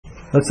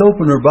Let's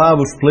open our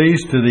Bibles,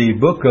 please, to the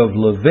book of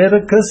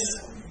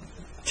Leviticus,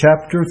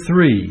 chapter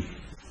 3.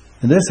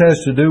 And this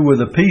has to do with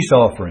a peace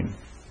offering.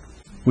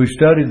 We've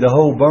studied the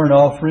whole burnt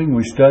offering,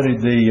 we studied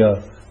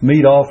the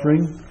meat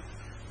offering,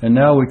 and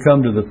now we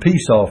come to the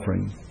peace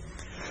offering.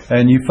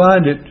 And you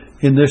find it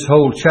in this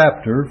whole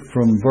chapter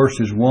from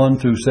verses 1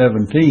 through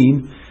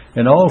 17,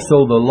 and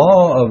also the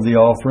law of the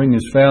offering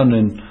is found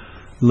in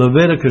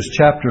Leviticus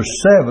chapter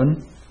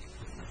 7,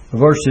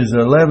 verses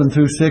 11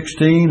 through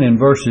 16 and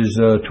verses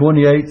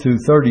 28 through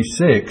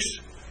 36,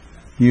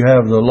 you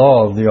have the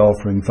law of the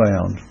offering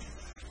found.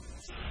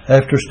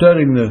 After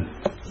studying the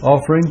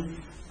offering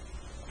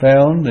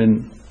found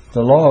and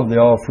the law of the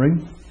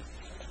offering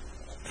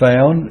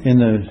found in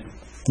the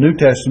New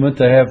Testament,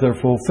 they have their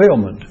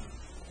fulfillment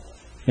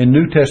in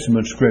New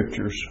Testament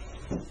scriptures.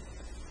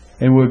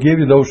 And we'll give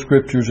you those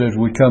scriptures as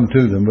we come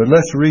to them. But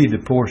let's read the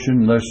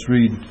portion. Let's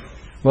read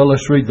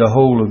the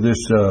whole of this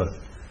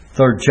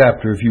third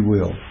chapter, if you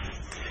will.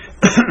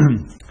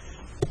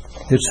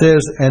 It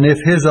says, "And if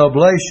his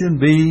oblation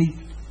be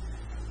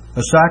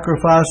a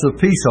sacrifice of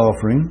peace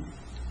offering,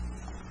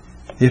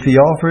 if he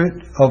offer it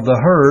of the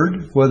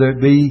herd, whether it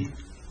be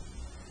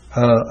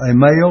a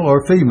male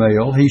or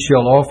female, he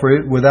shall offer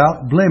it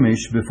without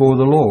blemish before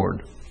the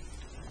Lord.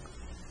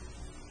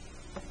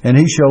 And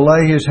he shall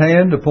lay his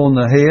hand upon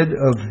the head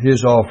of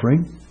his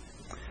offering,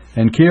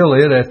 and kill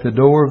it at the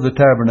door of the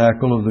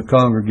tabernacle of the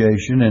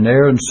congregation. And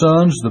Aaron's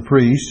sons, the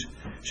priests,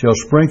 shall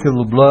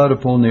sprinkle the blood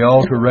upon the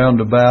altar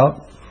round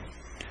about.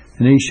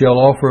 And he shall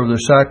offer of the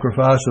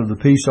sacrifice of the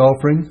peace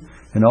offering,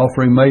 an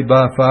offering made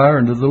by fire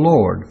unto the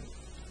Lord.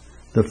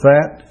 The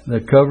fat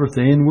that covereth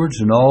the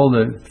inwards, and all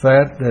the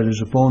fat that is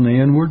upon the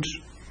inwards,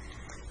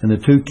 and the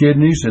two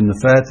kidneys, and the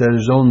fat that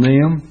is on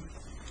them,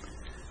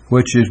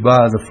 which is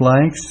by the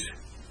flanks,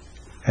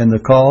 and the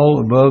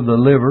caul above the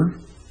liver,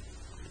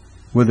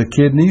 with the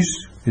kidneys,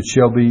 it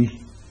shall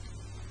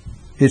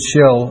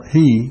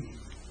he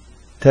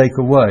take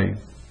away.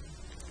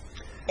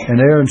 And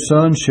Aaron's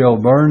son shall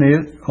burn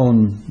it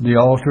on the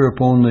altar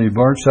upon the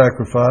burnt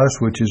sacrifice,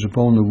 which is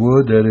upon the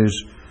wood that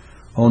is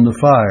on the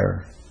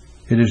fire.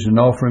 It is an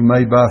offering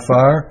made by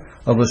fire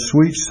of a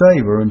sweet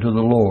savor unto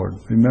the Lord."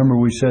 Remember,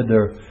 we said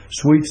there are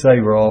sweet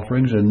savor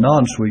offerings and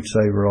non-sweet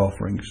savor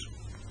offerings.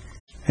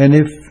 "And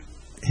if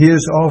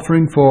his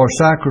offering for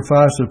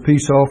sacrifice of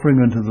peace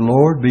offering unto the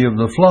Lord be of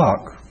the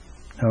flock."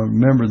 Now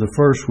remember, the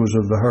first was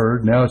of the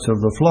herd, now it's of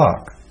the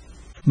flock.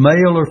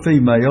 "Male or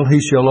female, he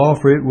shall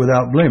offer it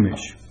without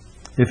blemish.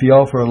 If he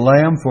offer a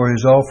lamb for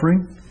his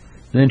offering,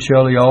 then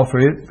shall he offer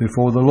it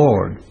before the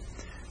Lord.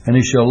 And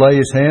he shall lay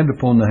his hand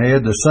upon the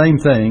head," the same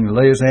thing,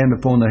 lay his hand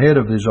upon the head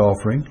of his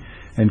offering,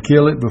 "and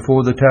kill it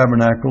before the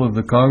tabernacle of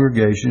the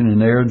congregation.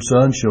 And Aaron's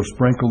son shall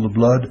sprinkle the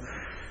blood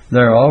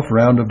thereof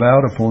round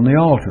about upon the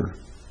altar.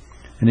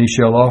 And he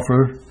shall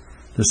offer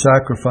the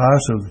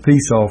sacrifice of the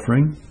peace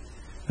offering,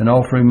 an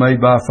offering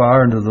made by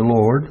fire unto the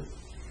Lord.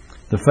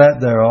 The fat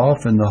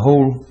thereof and the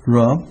whole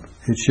rump,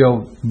 it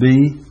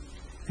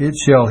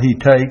shall he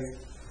take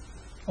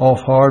off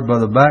hard by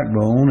the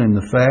backbone, and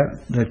the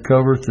fat that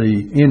covereth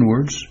the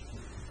inwards,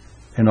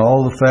 and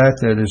all the fat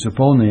that is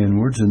upon the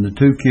inwards, and the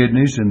two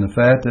kidneys, and the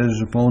fat that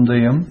is upon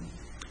them,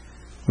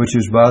 which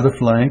is by the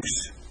flanks,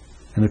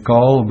 and the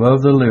caul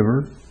above the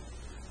liver,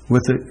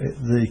 with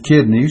the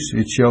kidneys,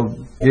 it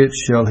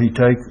shall he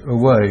take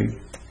away.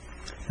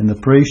 And the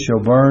priest shall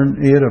burn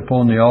it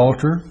upon the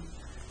altar.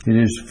 It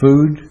is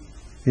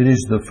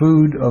the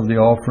food of the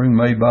offering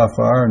made by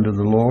fire unto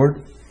the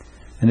Lord.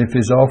 And if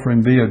his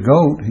offering be a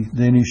goat,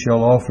 then he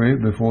shall offer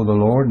it before the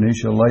Lord, and he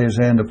shall lay his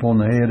hand upon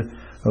the head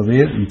of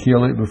it, and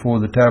kill it before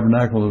the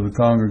tabernacle of the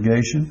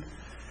congregation.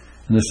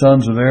 And the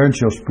sons of Aaron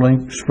shall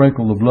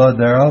sprinkle the blood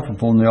thereof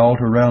upon the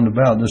altar round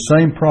about." The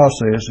same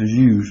process is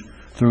used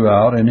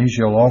throughout. "And he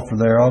shall offer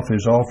thereof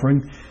his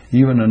offering,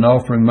 even an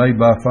offering made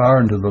by fire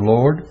unto the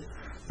Lord.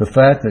 The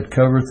fat that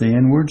covereth the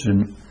inwards,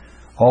 and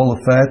all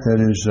the fat that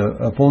is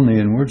upon the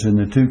inwards, and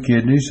the two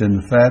kidneys, and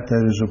the fat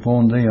that is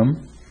upon them,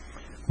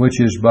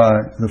 which is by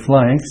the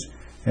flanks,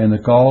 and the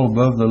caul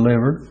above the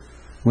liver,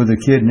 with the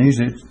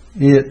kidneys,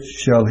 it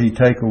shall he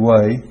take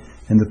away.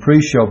 And the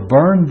priest shall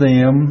burn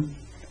them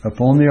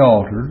upon the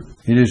altar.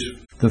 It is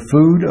the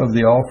food of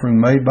the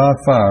offering made by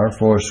fire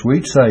for a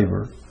sweet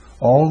savor.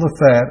 All the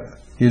fat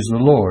is the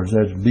Lord's,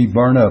 that be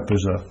burnt up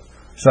as a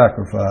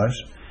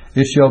sacrifice.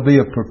 It shall be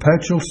a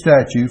perpetual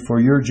statute for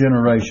your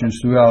generations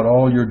throughout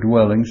all your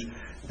dwellings,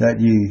 that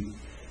ye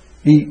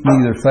eat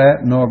neither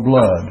fat nor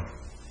blood."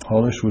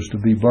 All this was to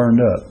be burned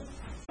up.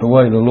 The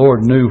way the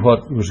Lord knew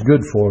what was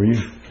good for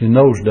you in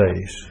those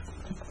days.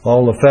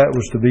 All the fat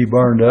was to be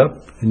burned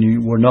up, and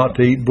you were not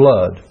to eat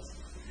blood.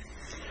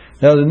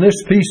 Now then,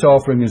 this peace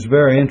offering is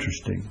very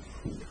interesting.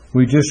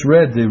 We just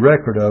read the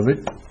record of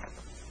it,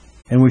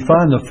 and we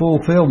find the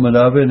fulfillment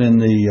of it in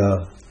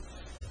the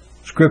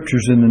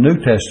scriptures in the New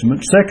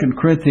Testament. 2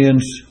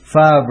 Corinthians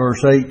 5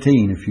 verse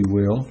 18, if you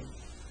will.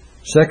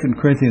 2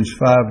 Corinthians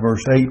 5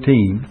 verse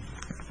 18.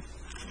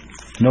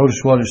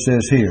 Notice what it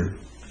says here.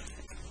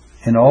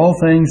 "And all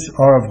things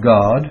are of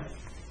God,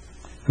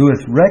 who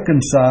hath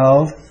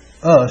reconciled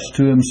us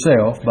to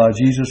Himself by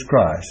Jesus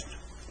Christ,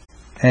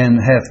 and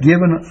hath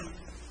given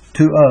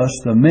to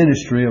us the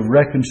ministry of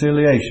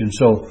reconciliation.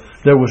 So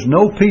there was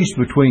no peace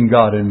between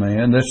God and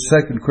man. That's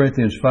 2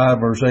 Corinthians 5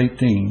 verse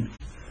 18.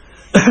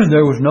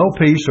 There was no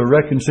peace or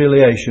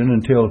reconciliation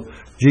until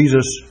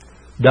Jesus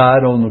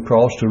died on the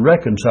cross to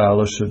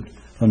reconcile us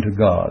unto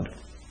God.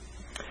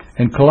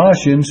 In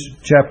Colossians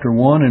chapter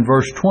 1 and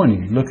verse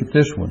 20, look at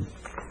this one.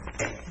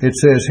 It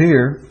says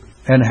here,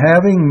 and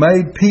having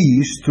made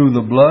peace through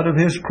the blood of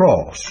His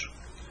cross,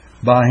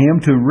 by Him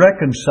to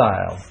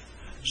reconcile.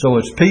 So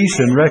it's peace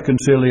and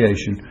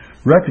reconciliation.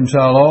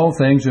 Reconcile all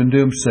things unto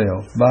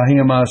Himself. By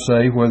Him I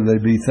say, whether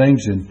they be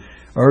things in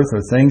earth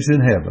or things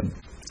in heaven.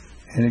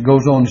 And it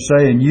goes on to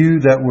say, and you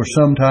that were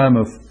sometime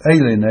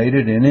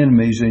alienated and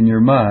enemies in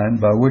your mind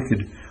by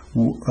wicked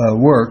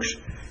works,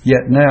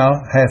 yet now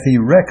hath He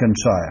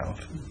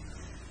reconciled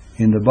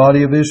in the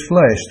body of His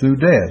flesh through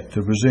death,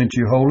 to present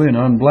you holy and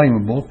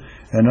unblameable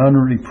and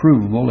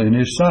unreprovable in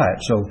His sight.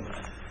 So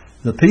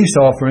the peace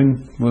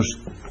offering was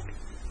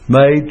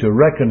made to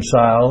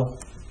reconcile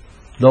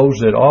those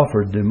that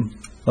offered them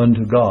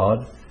unto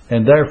God,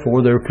 and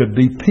therefore there could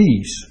be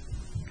peace.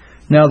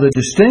 Now the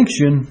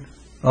distinction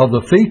of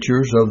the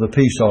features of the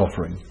peace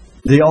offering.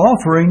 The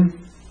offering,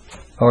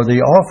 or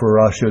the offerer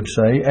I should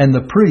say, and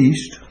the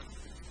priest,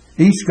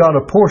 each got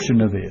a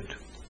portion of it.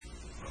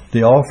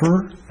 The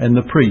offerer and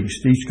the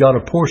priest each got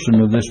a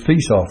portion of this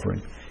peace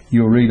offering.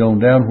 You'll read on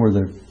down where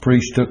the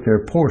priest took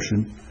their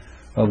portion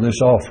of this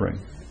offering,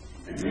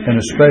 and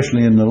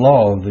especially in the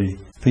law of the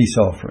peace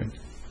offering.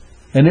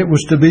 And it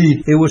was to be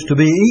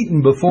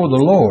eaten before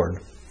the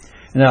Lord.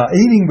 Now,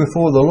 eating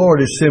before the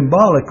Lord is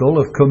symbolical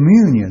of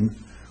communion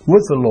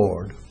with the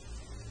Lord.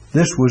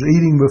 This was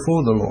eating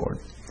before the Lord.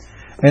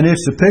 And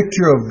it's a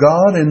picture of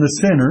God and the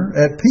sinner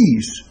at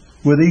peace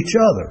with each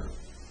other.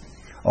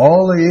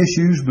 All the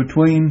issues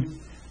between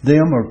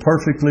them are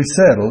perfectly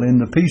settled in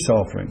the peace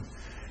offering.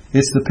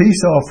 It's the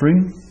peace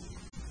offering.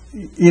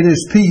 It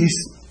is peace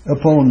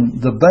upon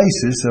the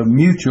basis of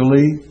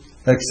mutually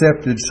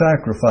accepted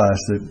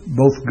sacrifice, that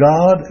both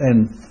God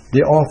and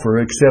the offerer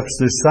accepts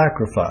this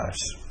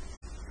sacrifice.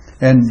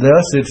 And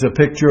thus it's a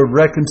picture of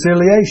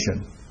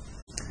reconciliation.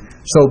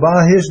 So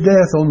by His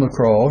death on the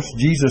cross,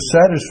 Jesus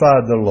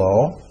satisfied the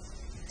law,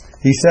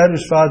 He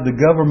satisfied the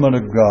government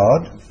of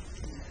God,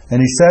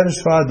 and He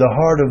satisfied the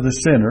heart of the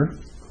sinner.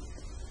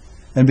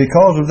 And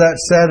because of that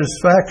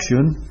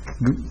satisfaction,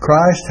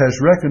 Christ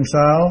has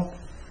reconciled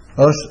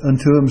us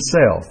unto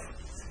Himself.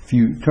 If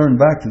you turn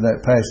back to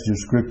that passage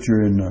of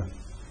Scripture in 2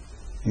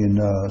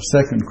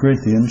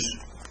 Corinthians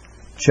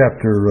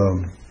chapter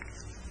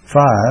 5,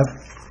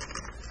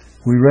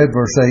 we read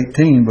verse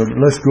 18, but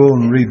let's go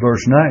and read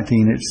verse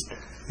 19.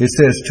 It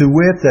says, to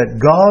wit, that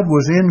God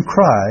was in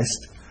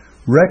Christ,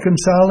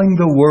 reconciling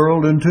the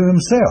world unto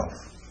Himself,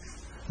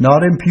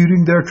 not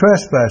imputing their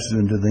trespasses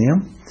unto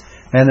them,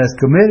 and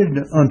hath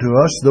committed unto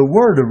us the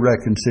word of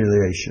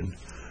reconciliation.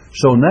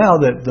 So now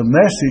that the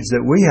message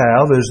that we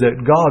have is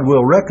that God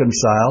will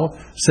reconcile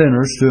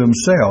sinners to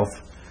Himself,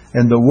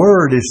 and the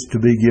word is to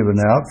be given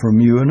out from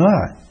you and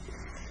I.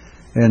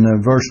 And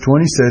verse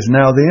 20 says,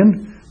 now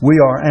then, we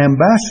are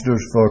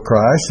ambassadors for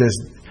Christ, as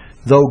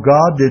though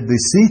God did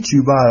beseech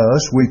you by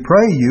us. We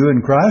pray you in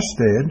Christ's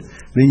stead,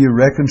 be you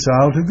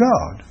reconciled to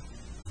God.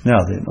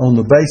 Now then, on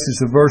the basis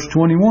of verse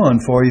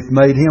 21, for He hath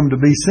made Him to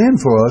be sin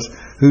for us,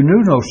 who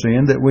knew no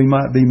sin, that we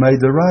might be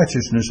made the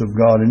righteousness of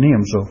God in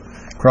Him. So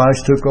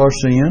Christ took our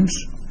sins.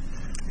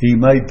 He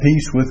made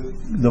peace with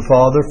the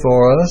Father for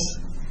us,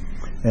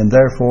 and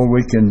therefore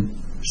we can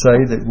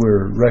say that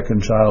we're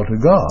reconciled to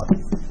God.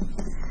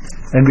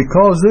 And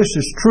because this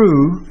is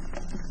true,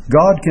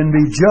 God can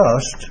be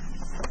just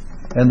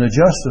and the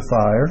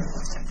justifier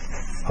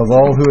of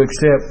all who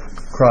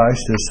accept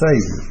Christ as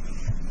Savior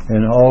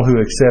and all who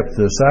accept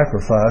the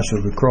sacrifice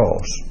of the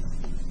cross.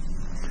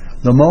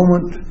 The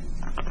moment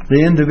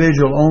the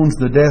individual owns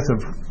the death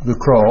of the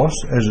cross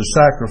as a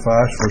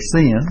sacrifice for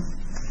sin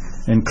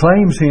and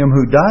claims Him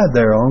who died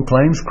thereon,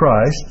 claims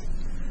Christ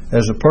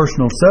as a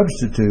personal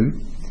substitute,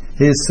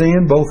 his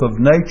sin, both of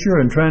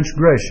nature and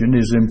transgression,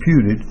 is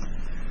imputed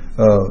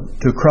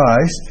to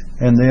Christ,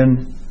 and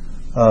then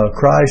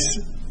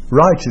Christ's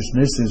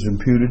righteousness is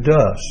imputed to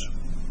us.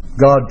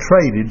 God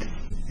traded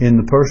in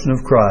the person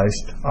of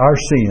Christ our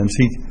sins.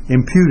 He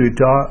imputed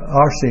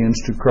our sins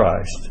to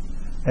Christ.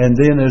 And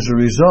then as a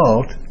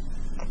result,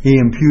 He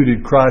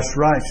imputed Christ's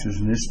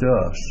righteousness to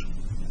us.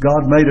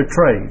 God made a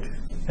trade,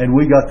 and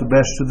we got the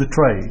best of the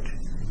trade.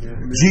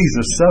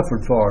 Jesus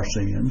suffered for our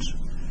sins,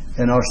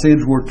 and our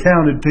sins were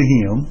counted to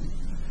Him,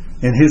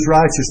 and His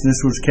righteousness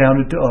was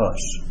counted to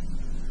us.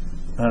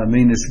 I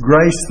mean, it's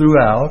grace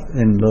throughout,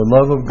 and the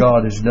love of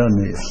God has done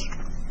this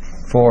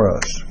for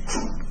us.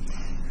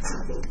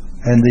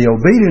 And the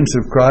obedience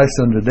of Christ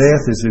unto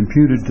death is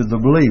imputed to the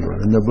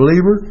believer. And the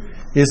believer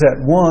is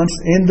at once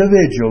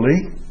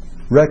individually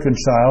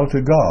reconciled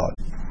to God.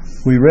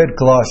 We read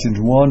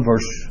Colossians 1,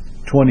 verse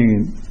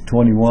 20,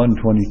 21,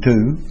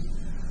 22.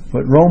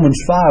 But Romans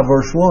 5,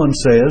 verse 1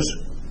 says,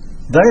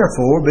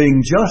 Therefore,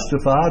 being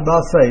justified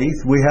by faith,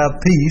 we have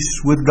peace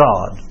with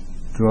God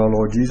through our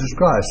Lord Jesus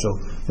Christ. So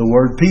the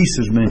word peace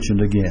is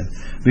mentioned again,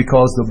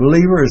 because the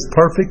believer is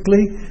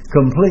perfectly,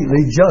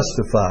 completely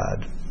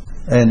justified.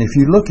 And if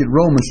you look at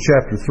Romans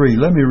chapter 3,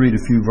 let me read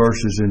a few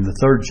verses in the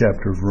 3rd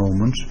chapter of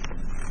Romans.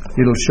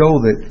 It'll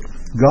show that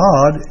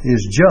God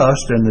is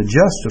just and the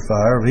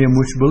justifier of him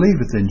which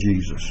believeth in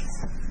Jesus.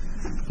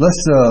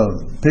 Let's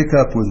pick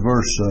up with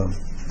verse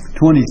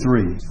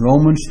 23.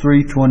 Romans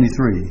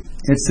 3:23.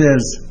 It says,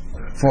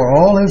 "For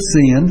all have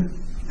sinned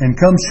and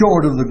come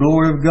short of the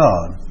glory of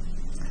God."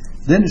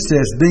 Then it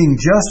says, "Being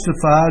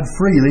justified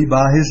freely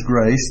by His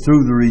grace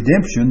through the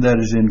redemption that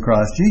is in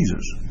Christ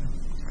Jesus,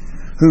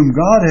 whom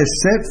God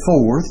has set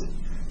forth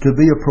to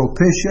be a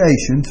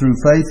propitiation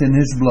through faith in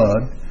His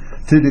blood,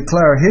 to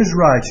declare His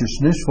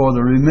righteousness for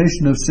the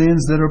remission of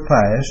sins that are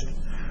past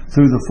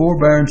through the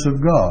forbearance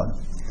of God.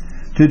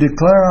 To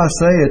declare, I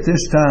say, at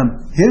this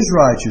time His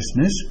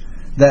righteousness,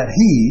 that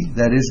He,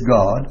 that is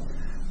God,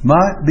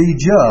 might be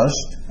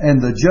just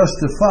and the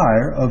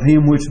justifier of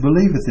him which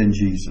believeth in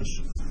Jesus."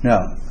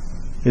 Now,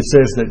 it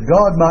says that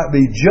God might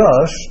be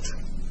just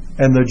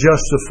and the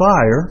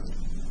justifier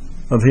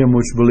of him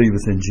which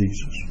believeth in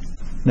Jesus.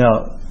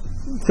 Now,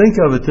 think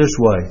of it this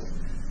way.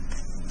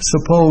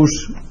 Suppose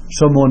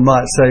someone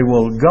might say,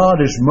 well,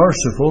 God is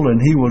merciful and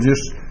He will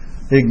just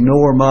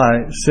ignore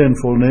my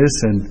sinfulness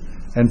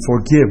and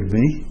forgive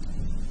me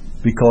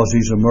because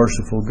He's a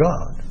merciful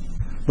God.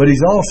 But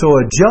He's also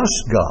a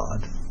just God.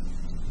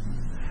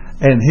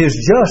 And His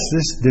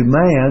justice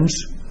demands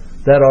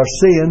that our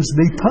sins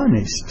be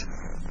punished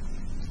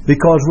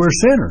because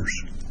we're sinners.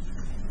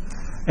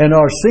 And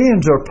our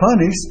sins are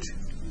punished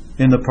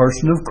in the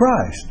person of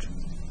Christ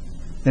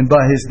and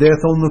by His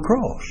death on the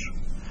cross.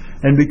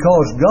 And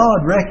because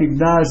God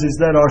recognizes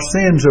that our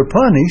sins are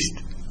punished,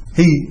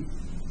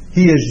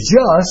 He is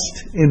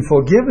just in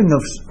forgiving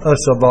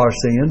us of our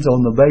sins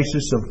on the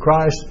basis of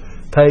Christ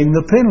paying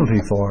the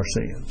penalty for our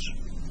sins.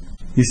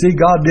 You see,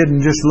 God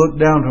didn't just look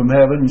down from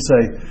heaven and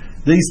say,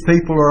 these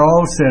people are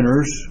all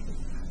sinners,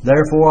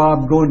 therefore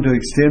I'm going to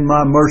extend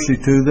my mercy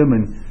to them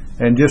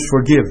and just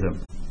forgive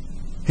them.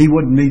 He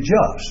wouldn't be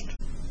just.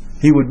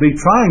 He would be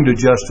trying to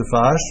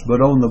justify us,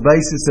 but on the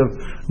basis of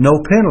no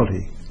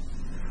penalty.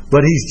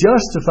 But He's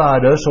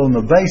justified us on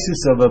the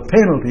basis of a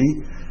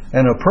penalty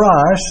and a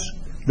price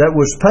that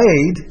was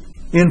paid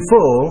in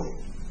full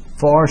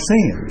for our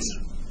sins.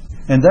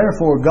 And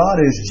therefore God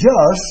is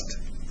just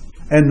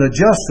and the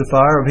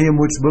justifier of him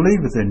which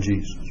believeth in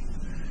Jesus.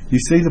 You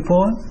see the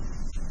point?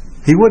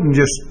 He wouldn't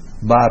just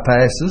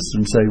bypass us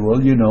and say, well,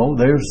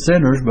 they're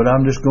sinners, but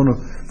I'm just going to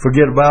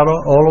forget about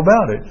all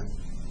about it.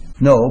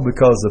 No,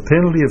 because the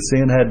penalty of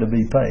sin had to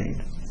be paid.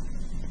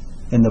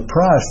 And the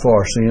price for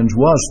our sins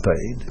was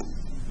paid.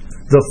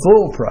 The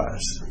full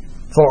price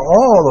for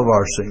all of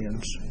our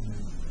sins.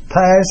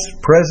 Past,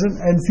 present,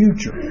 and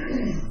future.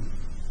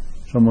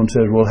 Someone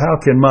says, well, how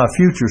can my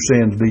future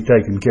sins be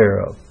taken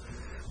care of?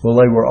 Well,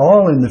 they were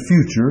all in the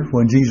future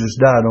when Jesus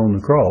died on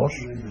the cross.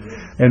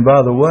 And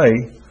by the way,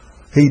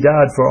 He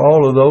died for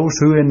all of those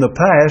who in the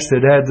past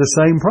had had the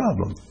same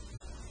problem.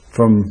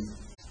 From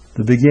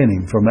the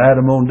beginning, from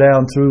Adam on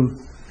down through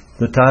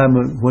the time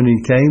when He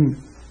came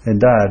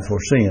and died for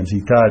sins.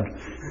 He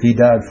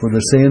died for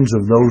the sins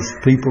of those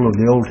people of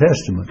the Old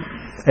Testament.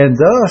 And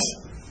thus,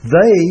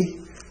 they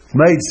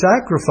made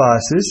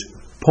sacrifices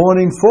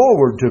pointing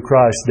forward to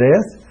Christ's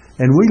death,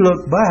 and we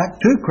look back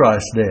to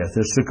Christ's death.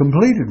 It's the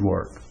completed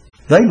work.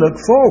 They look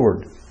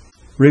forward.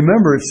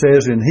 Remember, it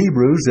says in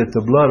Hebrews that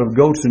the blood of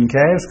goats and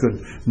calves could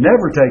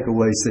never take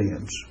away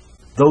sins,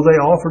 though they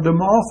offered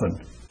them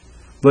often.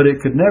 But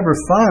it could never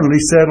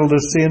finally settle the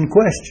sin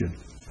question.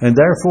 And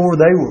therefore,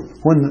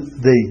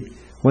 when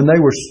they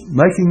were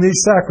making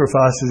these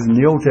sacrifices in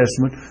the Old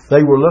Testament,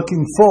 they were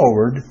looking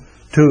forward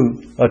to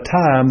a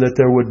time that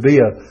there would be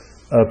a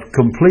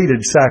completed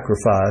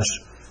sacrifice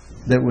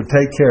that would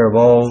take care of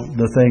all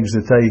the things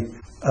that they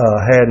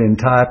had in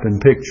type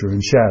and picture and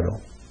shadow.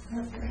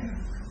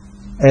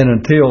 And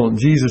until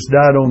Jesus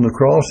died on the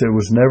cross, there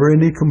was never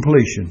any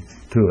completion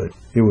to it.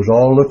 It was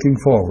all looking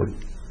forward.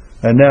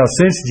 And now,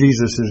 since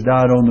Jesus has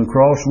died on the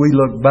cross, we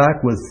look back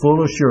with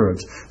full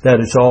assurance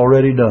that it's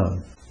already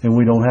done. And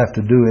we don't have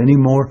to do any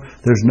more.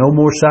 There's no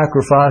more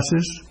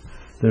sacrifices.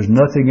 There's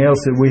nothing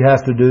else that we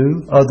have to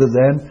do other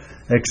than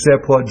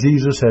accept what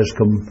Jesus has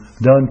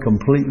done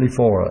completely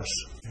for us.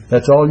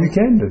 That's all you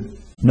can do.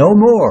 No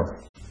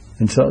more.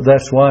 And so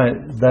that's why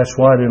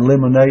it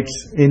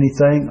eliminates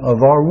anything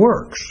of our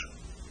works.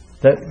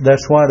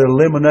 That's why it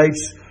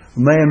eliminates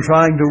man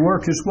trying to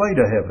work his way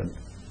to heaven.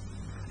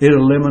 It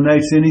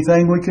eliminates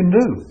anything we can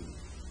do.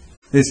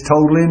 It's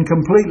totally and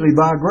completely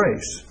by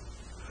grace.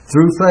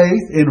 Through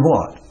faith in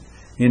what?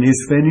 In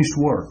His finished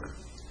work.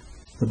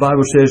 The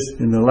Bible says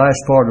in the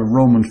last part of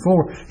Romans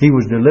 4, He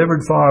was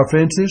delivered for our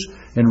offenses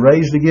and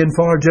raised again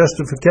for our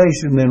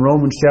justification. Then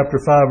Romans chapter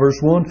 5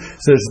 verse 1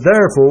 says,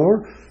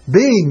 therefore,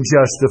 being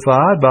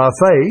justified by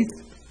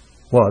faith,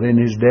 in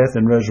His death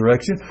and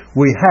resurrection,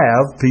 we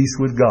have peace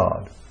with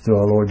God through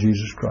our Lord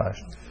Jesus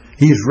Christ.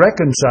 He's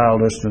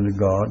reconciled us to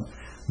God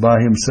by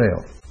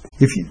Himself.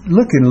 If you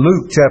look in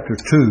Luke chapter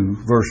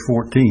 2, verse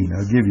 14,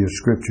 I'll give you a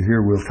scripture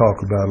here we'll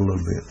talk about a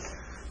little bit.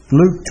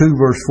 Luke 2,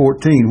 verse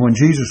 14, when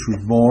Jesus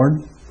was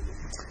born,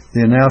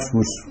 the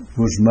announcement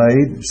was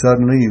made.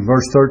 Suddenly,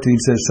 verse 13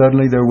 says,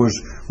 suddenly there was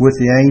with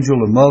the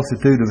angel a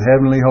multitude of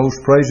heavenly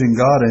hosts praising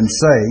God and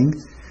saying,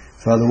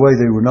 by the way,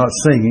 they were not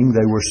singing,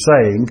 they were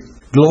saying,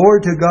 glory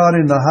to God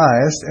in the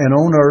highest, and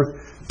on earth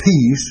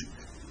peace,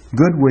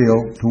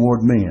 goodwill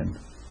toward men.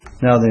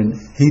 Now then,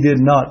 He did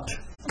not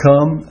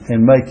come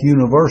and make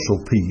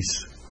universal peace.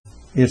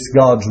 It's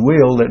God's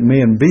will that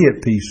men be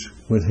at peace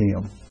with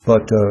Him.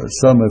 But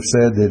some have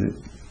said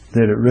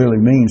that it really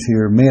means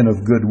here men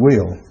of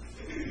goodwill.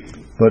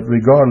 But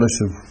regardless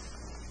of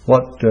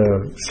what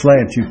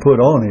slant you put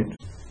on it,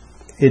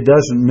 it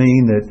doesn't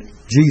mean that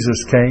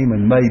Jesus came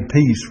and made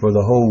peace for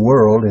the whole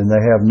world and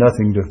they have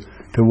nothing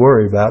to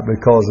worry about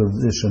because of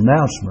this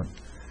announcement.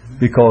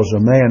 Because a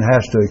man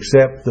has to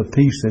accept the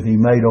peace that He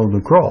made on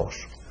the cross.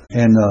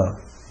 And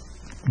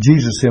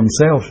Jesus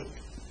Himself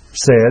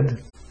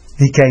said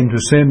He came to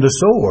send a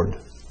sword.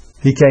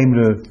 He came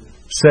to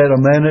set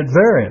a man at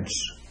variance.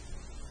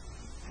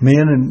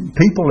 Men and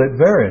people at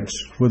variance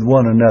with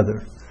one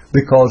another.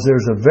 Because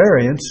there's a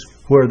variance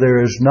where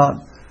there is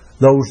not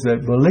those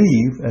that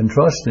believe and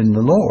trust in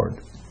the Lord.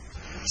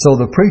 So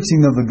the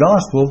preaching of the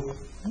gospel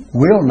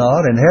will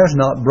not and has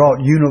not brought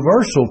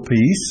universal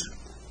peace,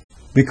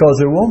 because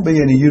there won't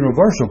be any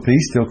universal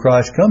peace till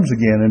Christ comes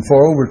again. And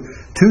for over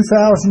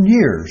 2,000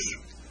 years,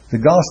 the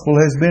gospel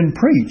has been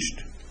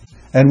preached,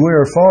 and we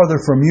are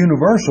farther from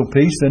universal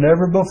peace than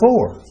ever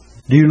before.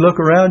 Do you look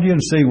around you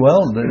and see,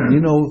 well,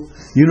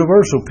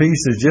 universal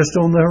peace is just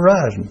on the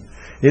horizon?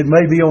 It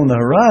may be on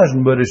the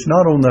horizon, but it's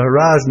not on the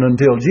horizon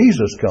until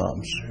Jesus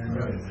comes.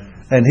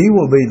 And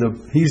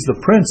He's the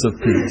Prince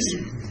of Peace.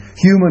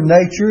 Human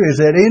nature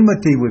is at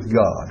enmity with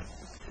God.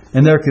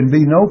 And there can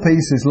be no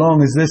peace as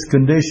long as this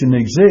condition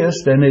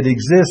exists, and it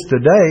exists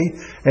today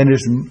and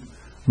is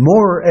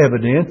more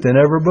evident than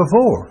ever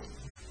before.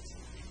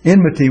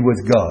 Enmity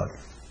with God.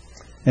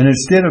 And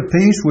instead of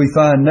peace, we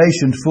find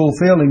nations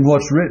fulfilling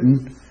what's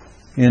written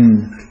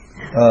in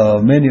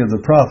many of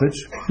the prophets.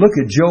 Look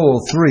at Joel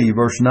 3,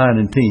 verse 9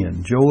 and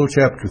 10. Joel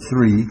chapter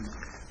 3,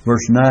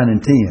 verse 9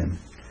 and 10.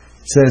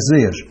 It says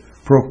this,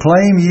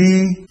 proclaim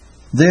ye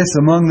this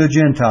among the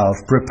Gentiles,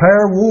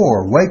 prepare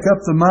war, wake up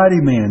the mighty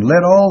men,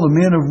 let all the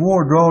men of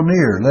war draw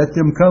near, let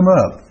them come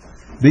up.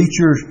 Beat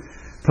your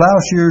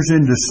plowshares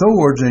into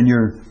swords and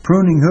your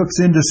pruning hooks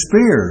into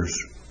spears.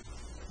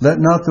 Let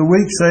not the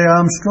weak say,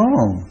 I'm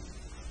strong.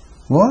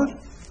 What?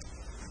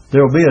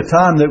 There will be a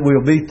time that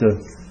we'll beat the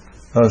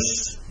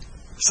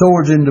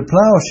swords into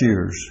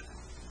plowshares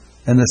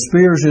and the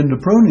spears into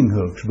pruning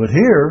hooks. But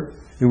here,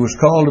 it was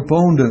called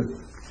upon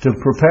to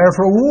prepare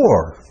for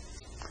war.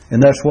 And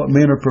that's what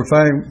men are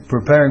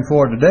preparing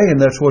for today, and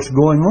that's what's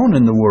going on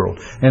in the world.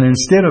 And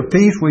instead of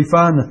peace, we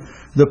find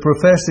the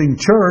professing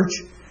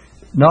church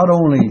not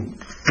only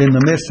in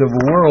the midst of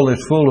a world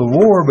that's full of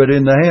war, but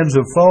in the hands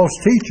of false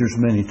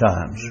teachers many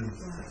times.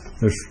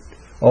 There's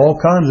all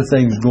kinds of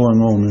things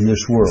going on in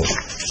this world.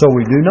 So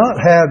we do not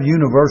have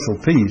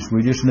universal peace.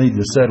 We just need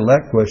to settle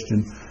that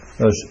question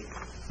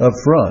up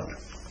front.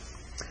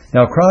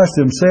 Now Christ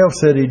Himself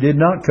said He did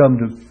not come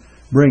to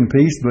bring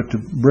peace, but to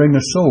bring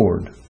a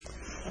sword.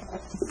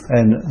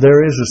 And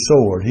there is a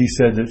sword. He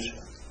said that,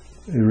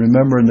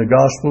 remember in the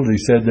Gospels, He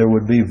said there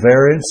would be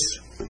variance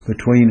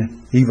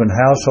between even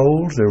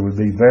households. There would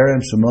be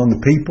variance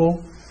among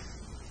people.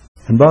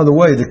 And by the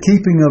way, the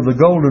keeping of the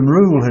golden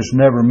rule has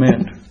never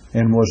meant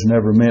and was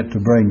never meant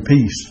to bring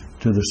peace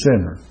to the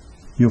sinner.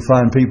 You'll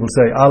find people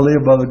say, I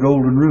live by the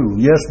golden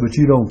rule. Yes, but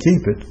you don't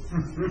keep it.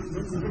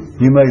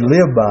 You may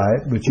live by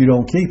it, but you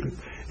don't keep it.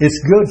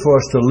 It's good for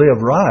us to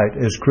live right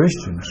as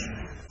Christians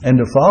and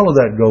to follow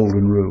that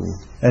golden rule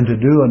and to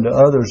do unto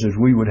others as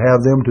we would have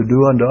them to do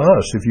unto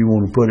us, if you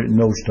want to put it in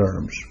those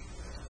terms.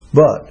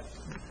 But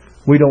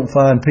we don't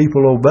find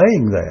people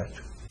obeying that.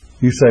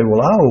 You say,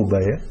 well, I'll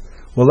obey it.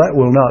 Well, that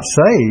will not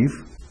save,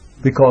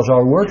 because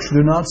our works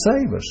do not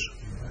save us.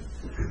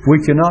 We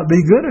cannot be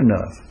good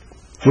enough.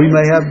 We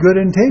may have good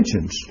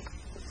intentions,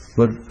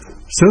 but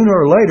sooner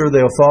or later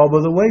they'll fall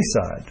by the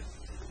wayside.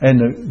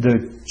 And the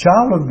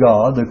child of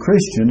God, the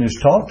Christian, is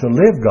taught to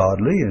live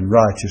godly and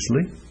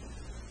righteously.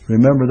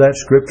 Remember that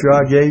scripture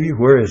I gave you?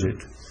 Where is it?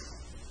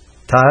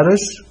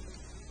 Titus,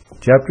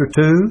 chapter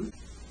 2,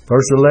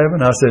 verse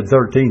 11. I said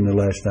 13 the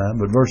last time,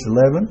 but verse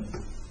 11.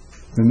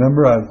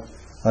 Remember,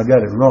 I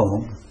got it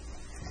wrong.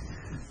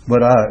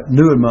 But I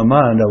knew in my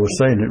mind I was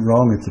saying it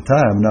wrong at the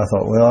time, and I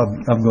thought, well,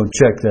 I'm going to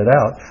check that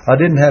out. I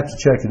didn't have to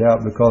check it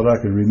out because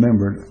I could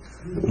remember it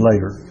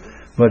later.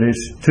 But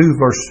it's 2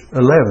 verse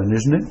 11,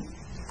 isn't it?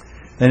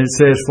 And it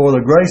says, for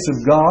the grace of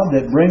God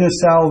that bringeth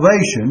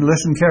salvation,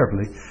 listen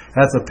carefully,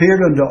 hath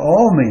appeared unto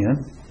all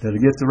men. Did I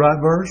get the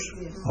right verse?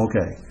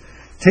 Okay.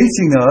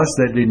 Teaching us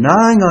that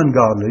denying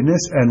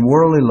ungodliness and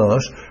worldly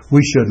lust,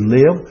 we should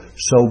live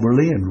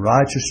soberly and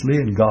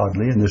righteously and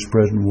godly in this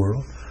present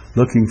world,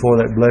 looking for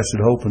that blessed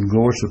hope and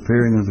glorious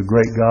appearing of the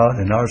great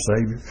God and our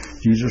Savior,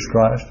 Jesus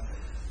Christ,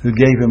 who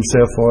gave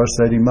Himself for us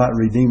that He might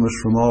redeem us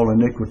from all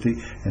iniquity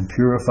and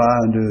purify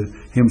unto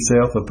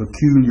Himself a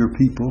peculiar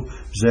people,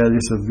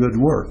 zealous of good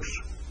works.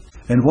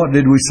 And what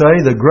did we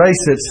say? The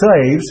grace that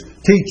saves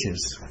teaches.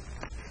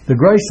 The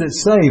grace that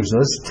saves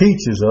us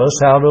teaches us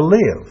how to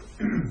live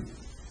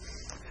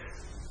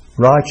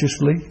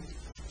righteously,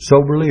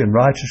 soberly and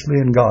righteously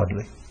and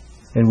godly.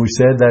 And we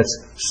said that's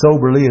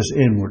soberly is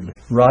inwardly,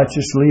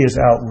 righteously is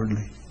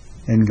outwardly,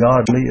 and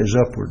godly is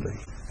upwardly.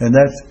 And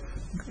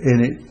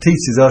it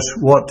teaches us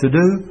what to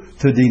do,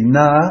 to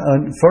deny,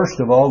 first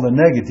of all, the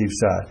negative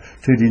side,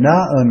 to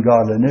deny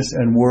ungodliness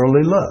and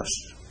worldly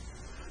lust.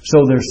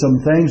 So there's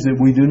some things that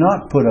we do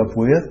not put up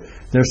with.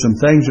 There's some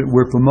things that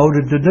we're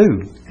promoted to do.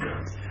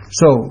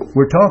 So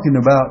we're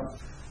talking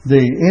about the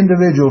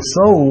individual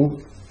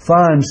soul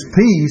finds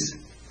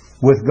peace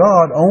with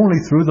God only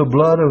through the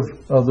blood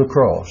of the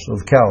cross,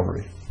 of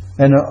Calvary.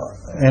 And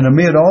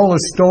amid all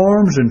the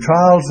storms and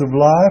trials of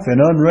life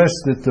and unrest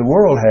that the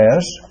world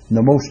has,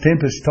 the most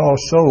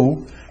tempest-tossed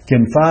soul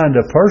can find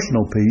a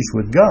personal peace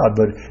with God,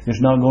 but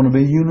it's not going to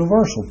be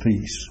universal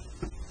peace.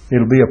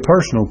 It'll be a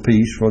personal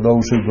peace for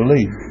those who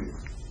believe.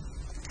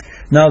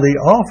 Now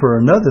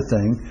another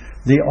thing,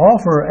 the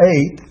offer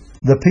ate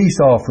the peace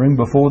offering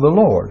before the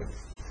Lord.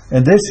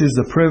 And this is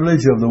the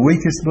privilege of the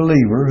weakest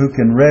believer who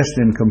can rest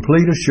in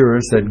complete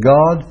assurance that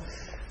God,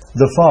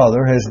 the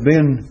Father, has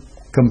been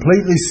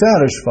completely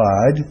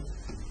satisfied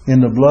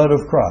in the blood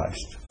of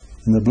Christ,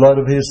 in the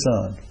blood of His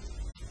Son.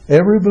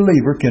 Every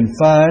believer can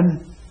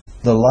find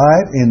the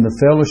light in the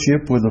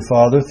fellowship with the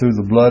Father through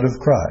the blood of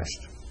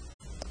Christ,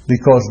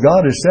 because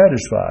God is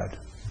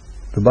satisfied.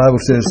 The Bible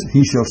says,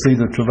 He shall see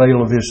the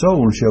travail of His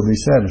soul and shall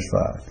be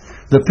satisfied.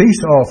 The peace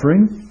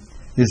offering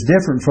is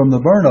different from the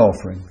burnt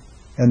offering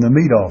and the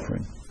meat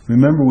offering.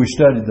 Remember, we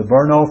studied the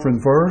burnt offering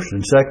first,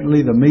 and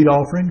secondly the meat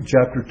offering,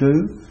 chapter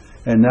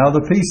 2, and now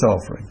the peace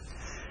offering.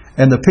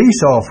 And the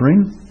peace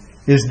offering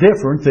is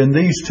different than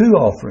these two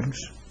offerings.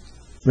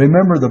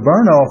 Remember, the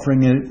burnt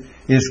offering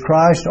is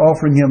Christ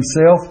offering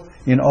Himself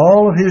in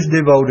all of His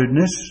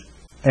devotedness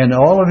and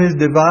all of His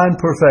divine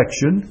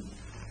perfection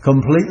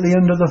completely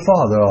unto the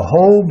Father, a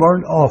whole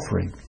burnt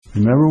offering.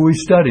 Remember, we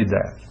studied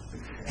that.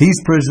 He's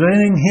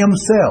presenting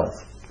Himself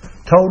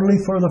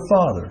totally for the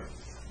Father.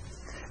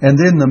 And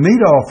then the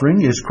meat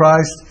offering is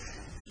Christ,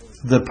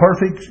 the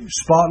perfect,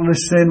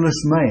 spotless, sinless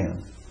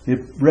man. It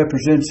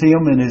represents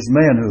Him in His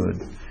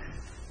manhood.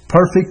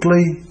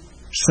 Perfectly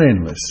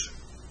sinless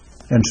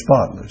and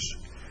spotless.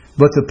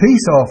 But the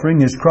peace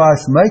offering is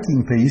Christ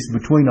making peace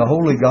between a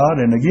holy God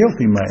and a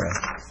guilty man.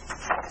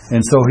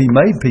 And so He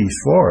made peace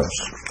for us,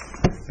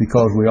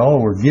 because we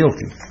all were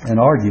guilty and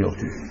are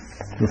guilty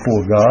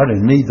before God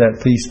and need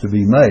that peace to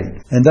be made.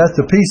 And that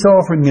the peace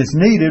offering is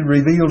needed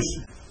reveals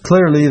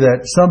clearly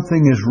that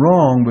something is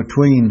wrong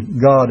between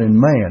God and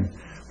man.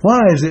 Why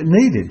is it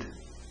needed?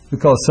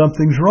 Because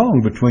something's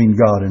wrong between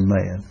God and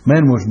man.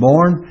 Man was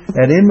born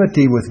at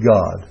enmity with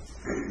God.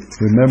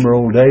 Remember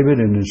old David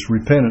in his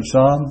repentant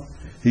psalm?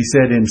 He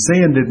said, "In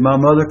sin did my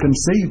mother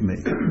conceive me."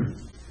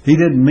 He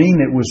didn't mean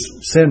it was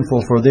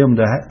sinful for them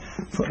to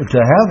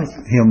have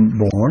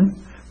him born,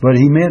 but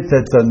he meant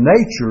that the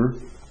nature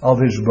of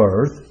his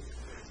birth,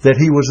 that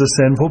he was a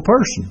sinful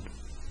person.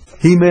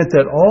 He meant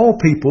that all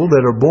people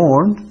that are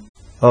born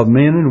of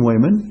men and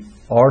women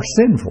are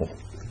sinful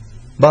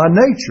by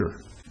nature.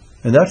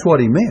 And that's what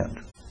he meant.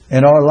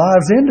 And our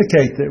lives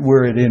indicate that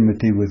we're at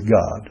enmity with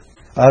God.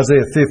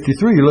 Isaiah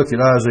 53, look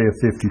at Isaiah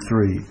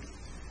 53.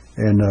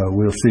 And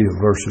we'll see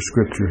a verse of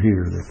Scripture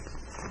here that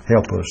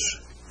help us.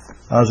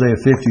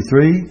 Isaiah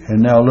 53,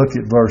 and now look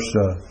at verse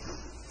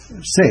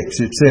 6.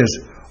 It says,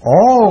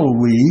 "All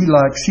we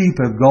like sheep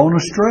have gone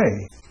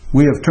astray.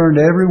 We have turned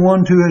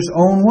everyone to his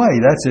own way."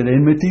 That's at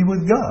enmity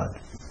with God.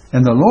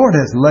 "And the Lord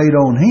hath laid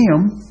on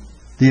Him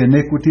the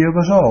iniquity of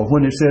us all."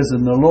 When it says,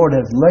 "and the Lord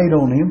hath laid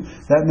on Him,"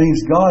 that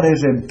means God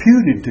has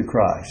imputed to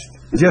Christ.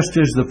 Just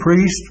as the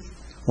priest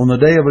on the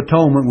Day of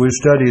Atonement, we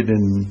studied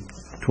in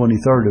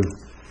 23rd of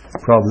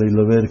probably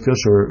Leviticus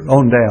or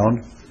on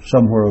down,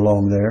 somewhere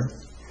along there,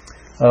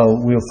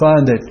 we'll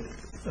find that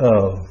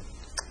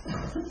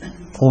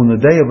on the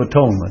Day of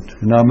Atonement,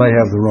 and I may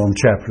have the wrong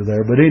chapter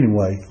there, but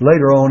anyway,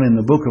 later on in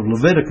the book of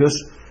Leviticus,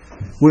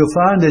 we'll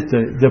find that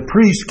the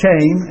priest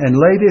came and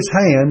laid his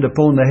hand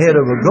upon the head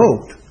of a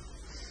goat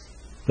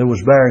that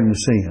was bearing the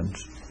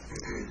sins.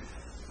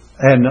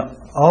 And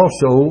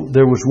also,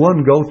 there was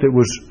one goat that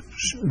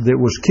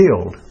was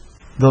killed.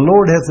 "The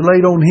Lord hath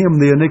laid on Him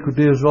the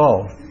iniquity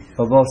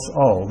of us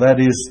all." That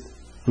is,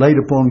 laid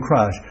upon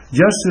Christ.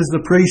 Just as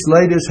the priest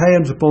laid his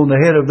hands upon the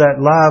head of that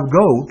live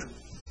goat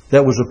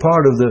that was a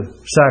part of the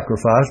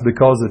sacrifice,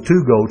 because the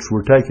two goats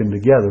were taken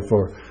together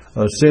for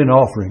a sin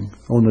offering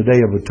on the Day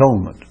of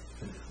Atonement.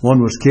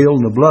 One was killed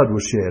and the blood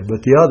was shed,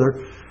 but the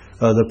other,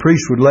 the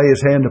priest would lay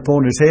his hand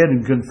upon his head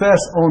and confess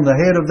on the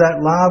head of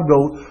that live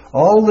goat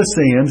all the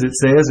sins, it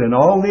says, and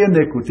all the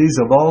iniquities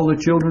of all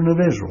the children of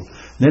Israel.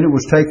 Then it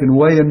was taken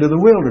away into the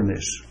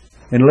wilderness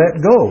and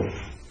let go.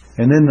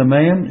 And then the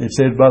man, it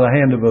says, by the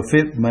hand of a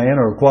fit man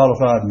or a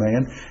qualified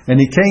man.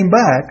 And he came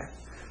back.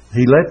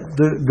 He let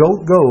the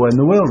goat go in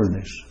the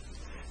wilderness.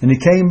 And he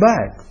came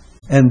back.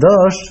 And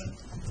thus,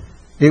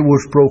 it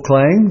was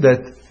proclaimed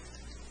that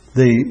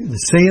the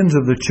sins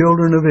of the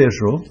children of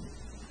Israel,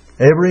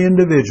 every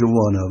individual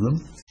one of them,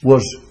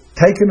 was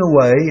taken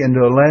away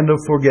into a land of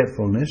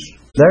forgetfulness.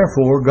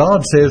 Therefore,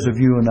 God says of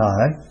you and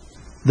I,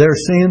 their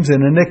sins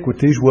and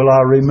iniquities will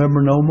I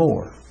remember no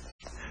more.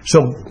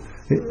 So,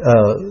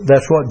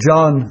 that's what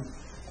John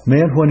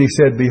meant when he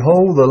said,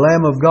 Behold the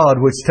Lamb of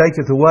God, which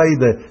taketh away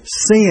the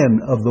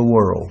sin of the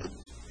world.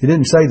 He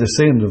didn't say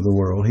the sins of the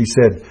world. He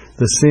said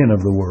the sin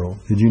of the world.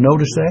 Did you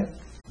notice that?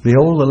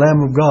 Behold the Lamb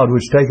of God,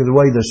 which taketh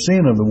away the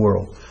sin of the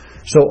world.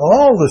 So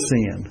all the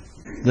sins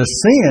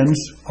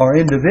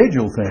are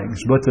individual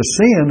things, but the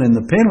sin and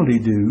the penalty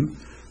due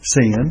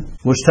sin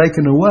was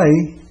taken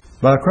away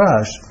by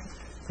Christ.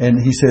 And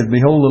he said,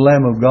 Behold the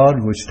Lamb of God,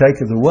 which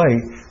taketh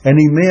away. And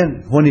he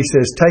meant, when he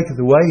says taketh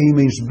away, he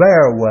means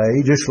bear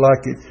away, just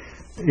like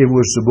it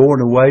was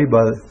borne away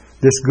by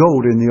this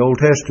goat in the Old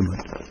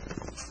Testament.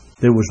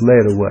 It was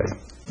led away.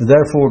 And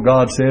therefore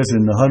God says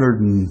in the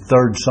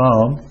 103rd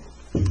Psalm,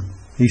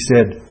 He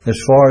said, As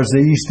far as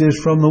the east is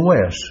from the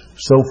west,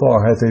 so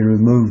far hath He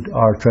removed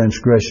our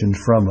transgressions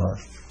from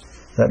us.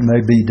 That may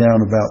be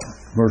down about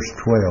verse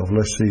 12.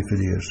 Let's see if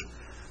it is.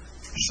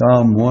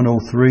 Psalm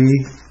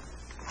 103.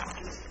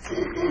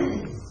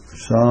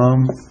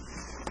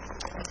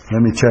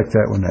 Let me check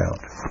that one out.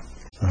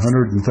 The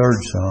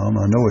 103rd Psalm.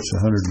 I know it's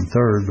the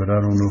 103rd, but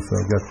I don't know if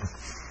I've got the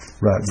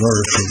right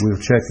verse, but we'll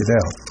check it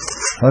out.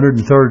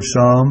 103rd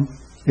Psalm.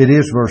 It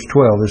is verse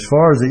 12. As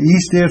far as the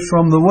east is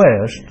from the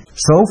west,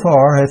 so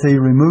far hath He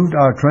removed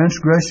our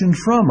transgressions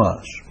from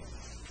us.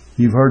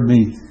 You've heard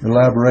me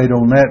elaborate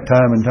on that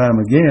time and time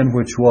again,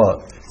 which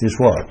is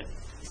what?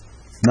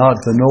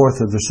 Not the north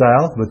or the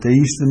south, but the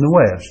east and the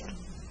west.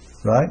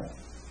 Right?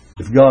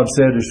 If God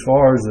said, as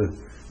far as the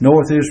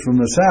north is from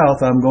the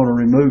south, I'm going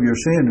to remove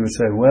your sin, we would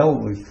say, well,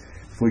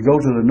 if we go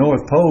to the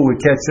North Pole, we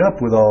catch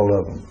up with all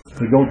of them. If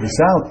we go to the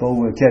South Pole,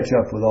 we'll catch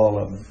up with all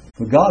of them.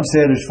 But God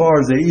said, as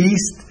far as the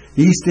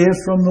east is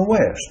from the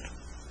west.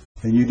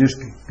 And you just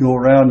go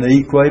around the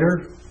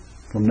equator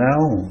from now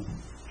on,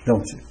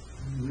 don't you?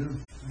 Yeah.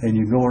 And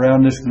you go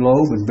around this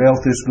globe and belt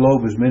this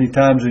globe as many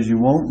times as you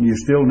want, and you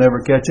still never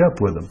catch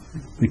up with them.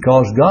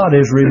 Because God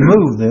has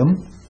removed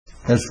them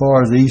as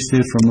far as the east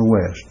is from the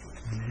west.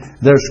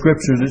 There's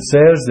scripture that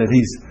says that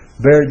He's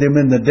buried them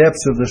in the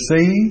depths of the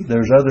sea.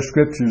 There's other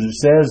scriptures that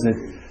says that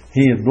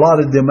He has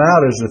blotted them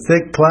out as a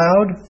thick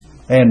cloud.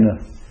 And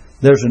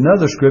there's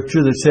another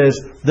scripture that says,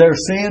 their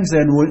sins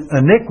and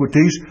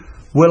iniquities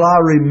will I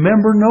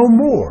remember no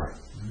more.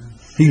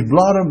 He's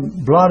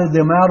blotted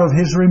them out of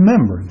His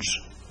remembrance.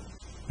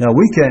 Now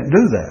we can't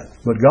do that,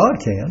 but God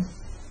can.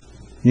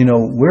 You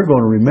know, we're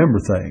going to remember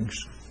things.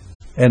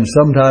 And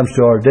sometimes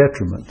to our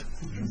detriment.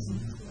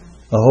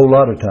 A whole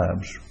lot of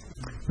times.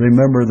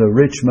 Remember the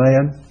rich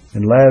man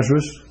and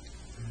Lazarus?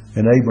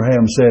 And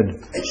Abraham said,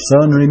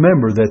 Son,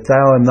 remember that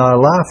thou in thy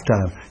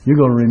lifetime, you're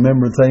going to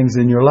remember things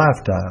in your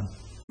lifetime.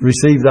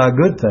 Receive thy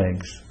good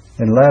things,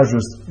 and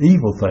Lazarus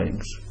evil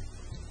things.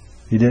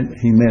 He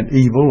meant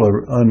evil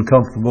or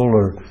uncomfortable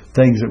or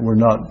things that were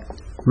not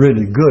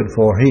really good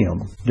for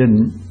him.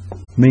 Didn't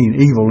mean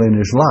evil in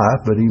his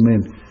life, but he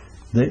meant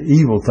the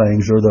evil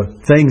things or the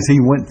things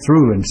he went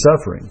through in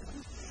suffering.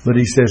 But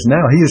he says,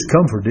 now he is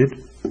comforted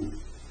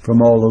from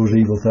all those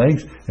evil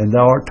things, and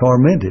thou art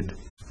tormented.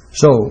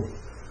 So,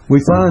 we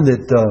find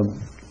that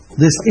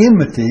this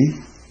enmity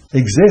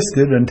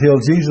existed until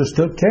Jesus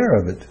took care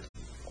of it.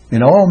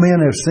 And all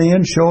men have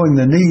sinned, showing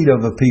the need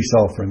of a peace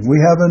offering.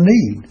 We have a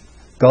need.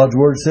 God's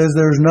Word says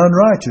there is none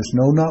righteous,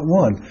 no, not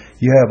one.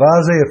 You have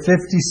Isaiah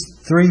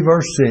 53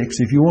 verse 6.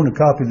 If you want to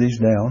copy these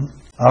down,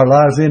 our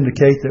lives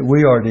indicate that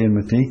we are at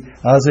enmity.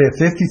 Isaiah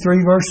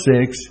 53 verse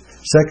 6,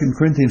 2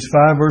 Corinthians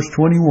 5 verse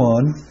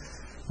 21,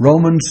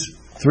 Romans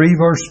 3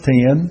 verse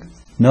 10,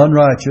 none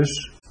righteous.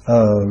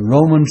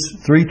 Romans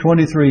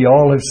 3:23,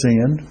 all have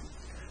sinned.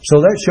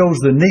 So that shows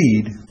the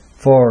need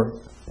for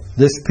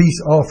this peace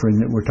offering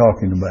that we're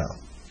talking about.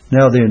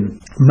 Now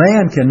then,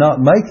 man cannot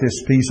make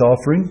this peace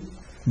offering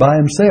by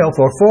himself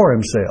or for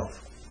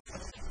himself.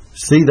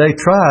 See, they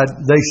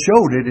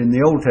showed it in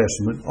the Old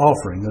Testament,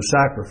 offering a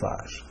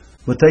sacrifice,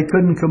 but they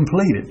couldn't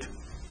complete it.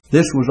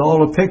 This was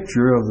all a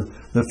picture of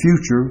the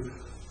future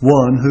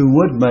one who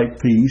would make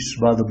peace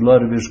by the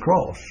blood of His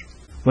cross.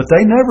 But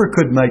they never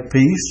could make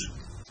peace.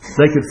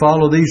 They could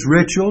follow these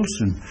rituals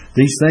and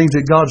these things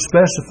that God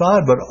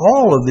specified, but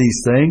all of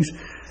these things,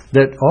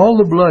 that all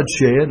the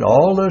bloodshed,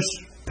 all the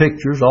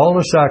pictures, all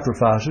the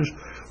sacrifices,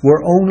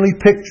 were only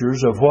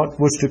pictures of what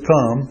was to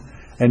come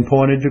and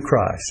pointed to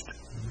Christ.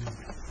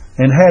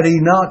 And had He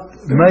not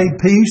made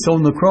peace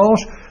on the cross,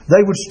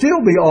 they would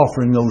still be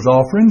offering those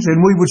offerings, and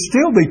we would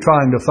still be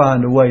trying to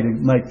find a way to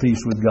make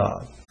peace with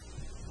God.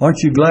 Aren't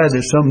you glad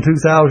that some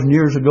 2,000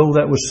 years ago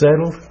that was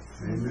settled?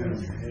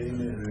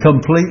 Amen.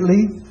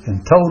 Completely and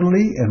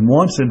totally and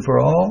once and for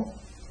all.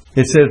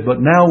 It says,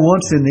 but now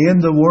once in the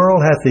end of the world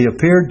hath He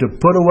appeared to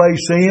put away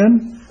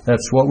sin.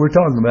 That's what we're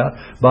talking about.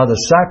 By the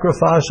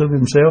sacrifice of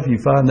Himself.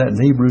 You find that in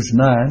Hebrews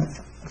 9.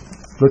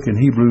 Look in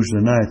Hebrews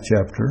the 9th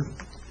chapter.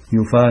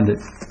 You'll find it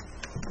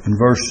in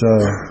verse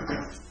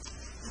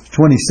 26,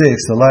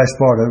 the last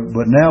part of it.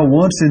 But now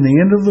once in the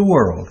end of the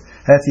world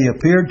hath He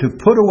appeared to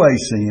put away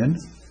sin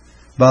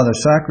by the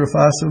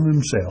sacrifice of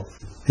Himself.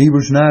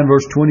 Hebrews 9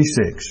 verse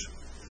 26.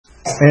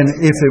 And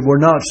if it were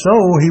not so,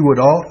 He would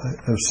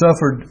have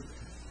suffered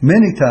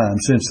many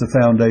times since the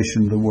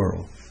foundation of the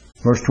world.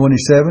 Verse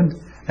 27,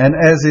 and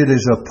as it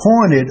is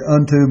appointed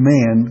unto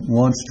men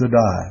once to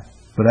die,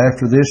 but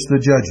after this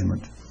the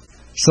judgment.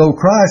 So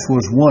Christ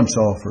was once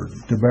offered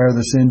to bear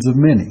the sins of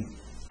many.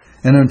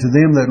 And unto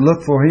them that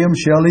look for Him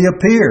shall He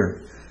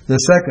appear the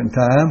second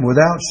time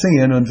without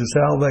sin unto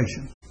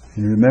salvation.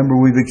 And remember,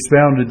 we've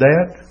expounded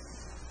that.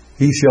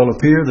 He shall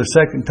appear the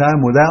second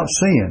time without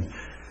sin.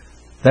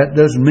 That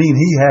doesn't mean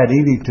He had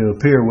any to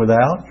appear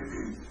without.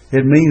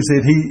 It means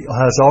that He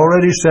has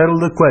already settled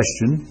the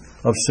question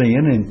of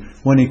sin, and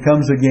when He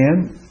comes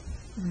again,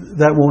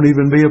 that won't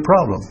even be a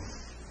problem,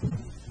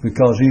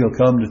 because He'll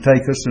come to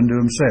take us into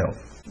Himself.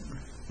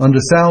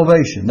 Unto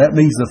salvation. That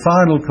means the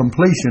final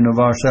completion of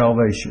our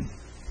salvation.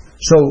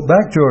 So,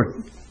 back to our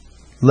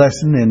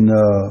lesson in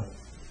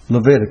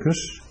Leviticus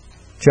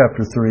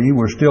chapter 3,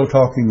 we're still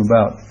talking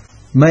about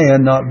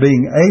man not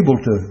being able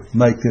to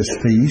make this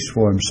peace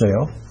for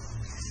himself.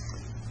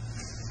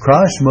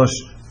 Christ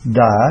must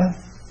die.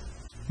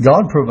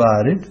 God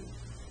provided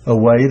a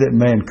way that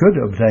man could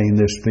obtain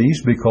this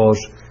peace,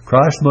 because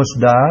Christ must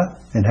die,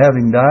 and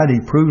having died, He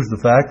proves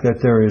the fact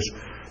that there's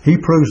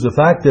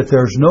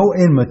no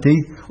enmity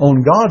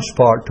on God's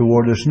part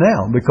toward us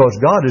now, because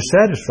God is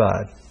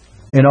satisfied.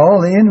 And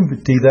all the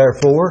enmity,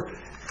 therefore,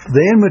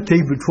 the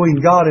enmity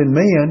between God and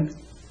man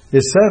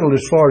is settled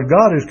as far as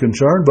God is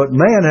concerned, but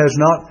man has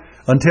not,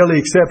 until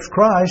he accepts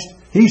Christ,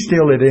 he's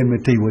still at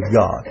enmity with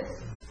God.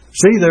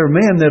 See, there are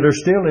men that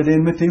are still at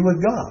enmity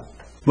with God.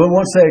 But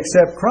once they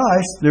accept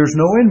Christ, there's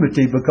no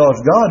enmity,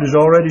 because God is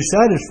already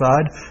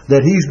satisfied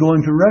that He's going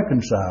to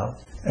reconcile.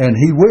 And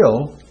He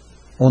will,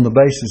 on the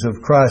basis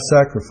of Christ's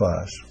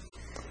sacrifice.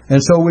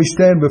 And so we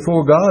stand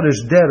before God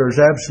as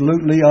debtors,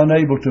 absolutely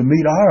unable to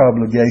meet our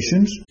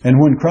obligations. And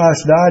when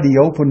Christ died,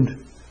 He opened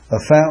a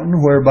fountain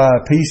whereby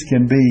peace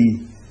can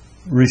be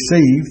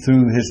received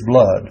through His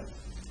blood.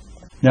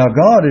 Now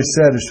God is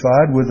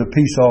satisfied with the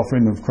peace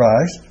offering of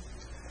Christ.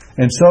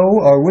 And so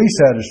are we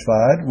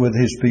satisfied with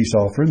His peace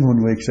offering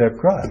when we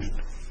accept Christ.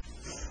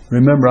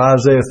 Remember,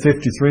 Isaiah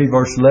 53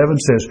 verse 11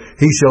 says,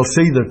 He shall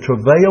see the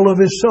travail of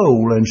His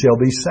soul and shall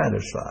be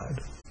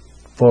satisfied.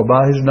 For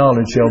by His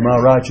knowledge shall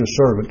my righteous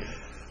servant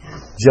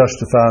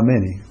justify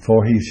many,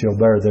 for He shall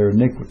bear their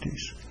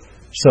iniquities.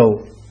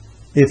 So,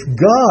 if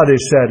God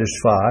is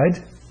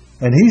satisfied,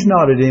 and He's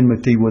not at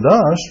enmity with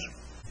us,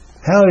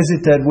 how is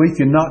it that we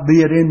cannot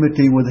be at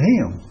enmity with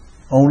Him?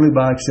 Only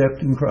by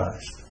accepting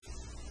Christ.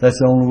 That's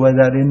the only way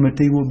that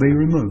enmity will be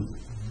removed.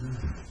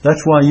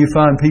 That's why you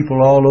find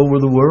people all over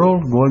the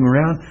world going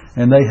around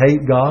and they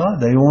hate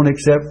God. They won't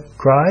accept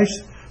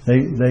Christ.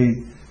 They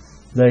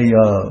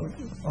are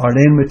at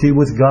enmity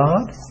with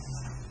God.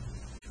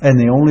 And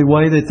the only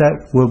way that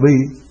will be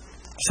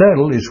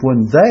settled is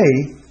when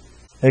they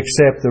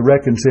accept the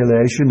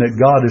reconciliation that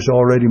God has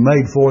already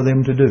made for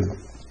them to do.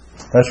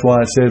 That's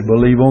why it says,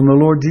 believe on the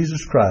Lord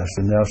Jesus Christ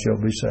and thou shalt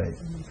be saved.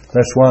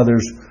 That's why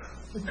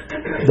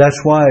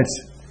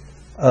it's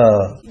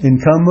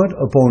incumbent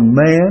upon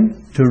man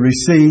to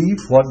receive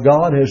what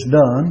God has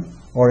done,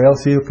 or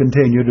else he'll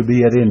continue to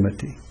be at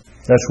enmity.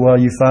 That's why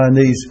you find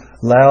these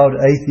loud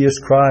atheists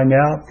crying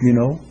out,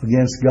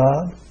 against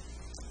God,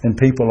 and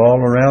people all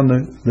around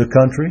the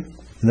country.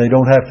 And they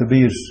don't have to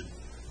be as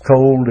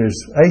cold as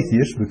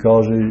atheists,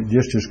 because they're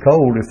just as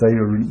cold if they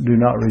do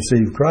not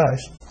receive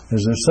Christ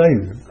as their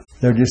Savior.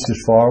 They're just as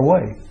far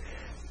away.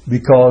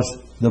 Because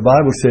the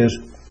Bible says,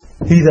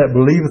 he that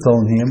believeth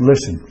on Him,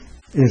 listen,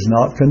 is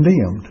not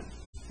condemned.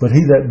 But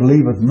he that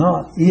believeth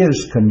not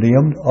is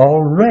condemned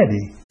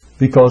already,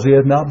 because he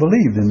hath not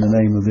believed in the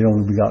name of the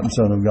only begotten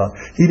Son of God.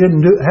 He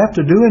didn't have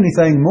to do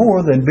anything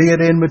more than be at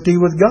enmity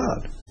with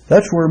God.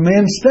 That's where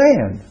men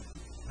stand.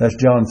 That's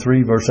John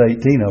 3 verse 18,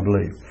 I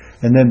believe.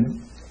 And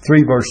then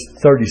 3 verse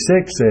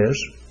 36 says,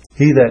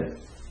 he that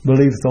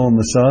believeth on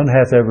the Son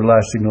hath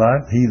everlasting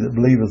life. He that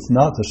believeth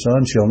not the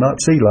Son shall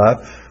not see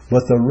life,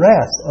 but the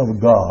wrath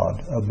of God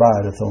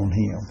abideth on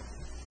him.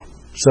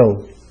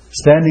 So,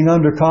 standing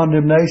under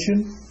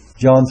condemnation,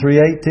 John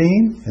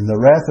 3:18, and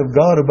the wrath of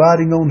God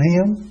abiding on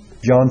him,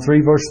 John 3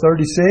 verse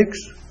 36.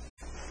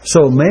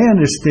 So man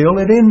is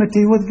still at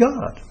enmity with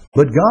God.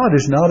 But God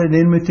is not at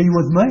enmity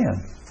with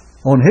man.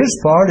 On His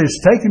part, it's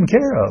taken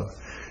care of.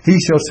 He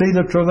shall see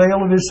the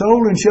travail of his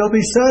soul and shall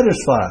be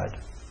satisfied.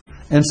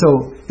 And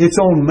so, it's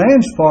on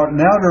man's part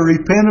now to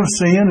repent of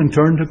sin and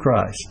turn to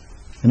Christ.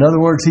 In other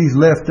words, He's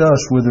left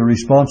us with a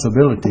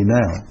responsibility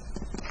now.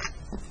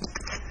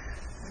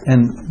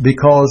 And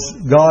because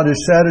God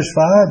is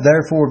satisfied,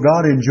 therefore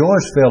God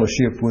enjoys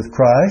fellowship with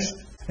Christ,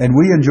 and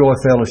we enjoy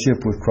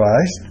fellowship with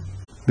Christ.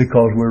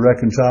 because we're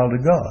reconciled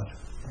to God.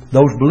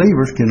 Those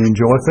believers can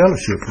enjoy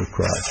fellowship with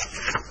Christ.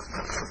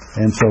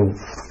 And so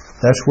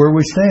that's where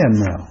we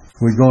stand now.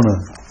 We're going to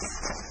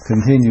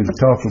continue to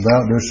talk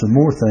about, there's some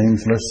more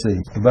things, let's see,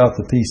 about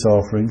the peace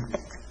offering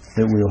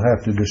that we'll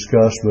have to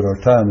discuss, but our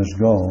time is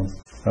gone.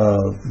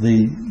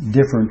 The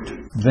different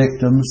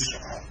victims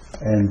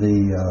and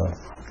the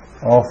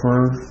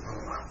offer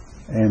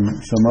and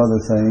some other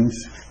things.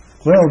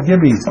 Well,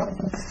 give me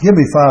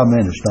 5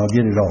 minutes and I'll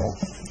get it all.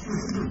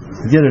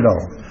 Get it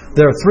all.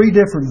 There are 3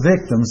 different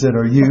victims that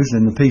are used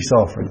in the peace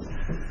offering.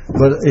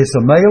 But it's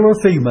a male or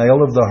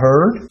female of the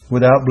herd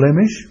without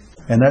blemish,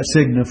 and that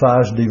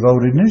signifies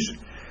devotedness.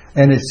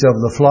 And it's of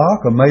the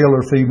flock, a male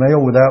or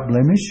female without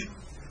blemish,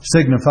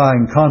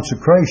 signifying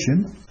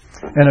consecration.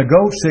 And a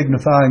goat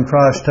signifying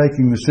Christ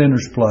taking the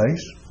sinner's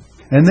place.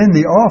 And then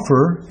the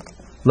offerer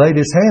laid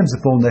his hands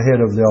upon the head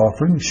of the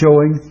offering,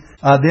 showing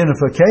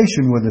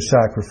identification with the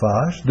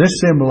sacrifice. This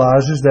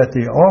symbolizes that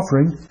the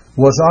offering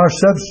was our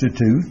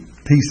substitute,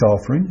 peace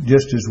offering,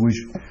 just as we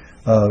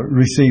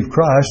receive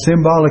Christ.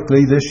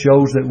 Symbolically, this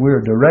shows that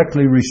we're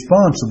directly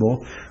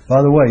responsible.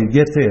 By the way,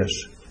 get this,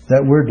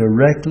 that we're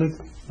directly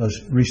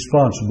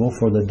responsible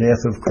for the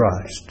death of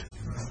Christ.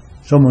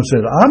 Someone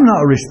said, I'm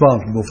not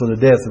responsible for the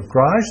death of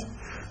Christ.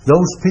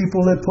 Those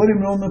people that put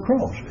Him on the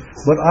cross.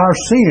 But our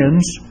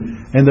sins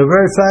and the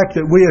very fact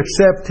that we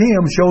accept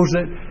Him shows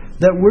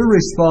that we're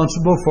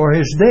responsible for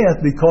His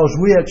death because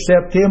we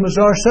accept Him as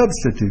our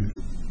substitute.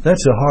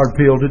 That's a hard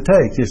pill to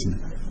take, isn't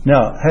it?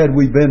 Now, had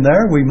we been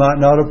there, we might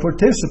not have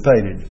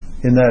participated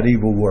in that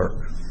evil work.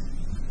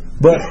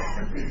 But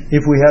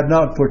if we had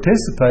not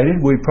participated,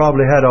 we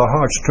probably had our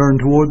hearts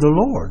turned toward the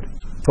Lord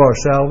for our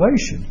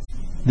salvation.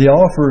 The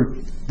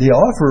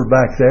offerer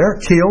back there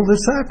killed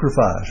the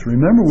sacrifice.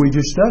 Remember, we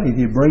just studied.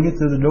 He'd bring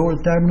it to the door of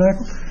the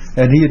tabernacle,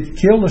 and he'd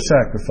kill the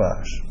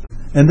sacrifice.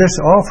 And this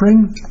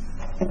offering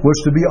was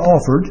to be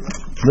offered,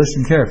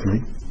 listen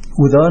carefully,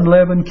 with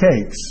unleavened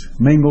cakes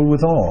mingled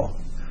with oil.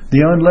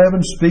 The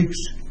unleavened speaks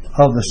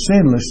of the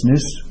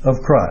sinlessness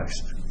of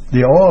Christ.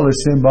 The oil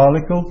is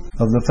symbolical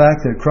of the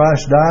fact that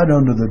Christ died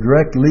under the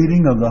direct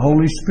leading of the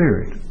Holy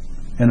Spirit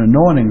and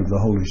anointing of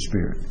the Holy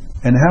Spirit.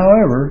 And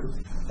however,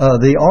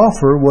 the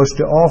offer was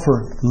to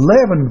offer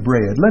leavened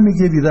bread. Let me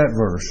give you that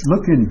verse.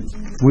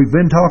 We've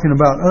been talking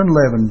about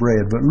unleavened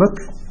bread, but look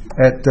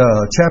at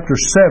chapter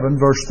 7,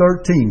 verse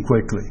 13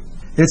 quickly.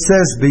 It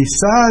says,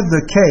 beside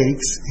the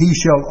cakes he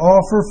shall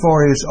offer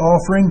for his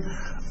offering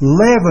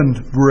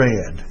leavened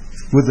bread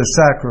with the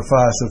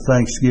sacrifice of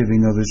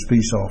thanksgiving of his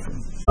peace offering.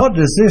 What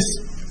does this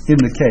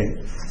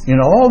indicate? In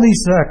all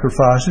these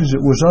sacrifices it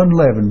was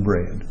unleavened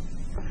bread.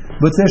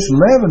 But this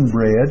leavened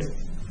bread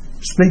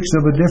speaks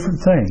of a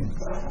different thing.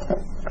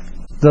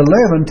 The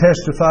leaven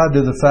testified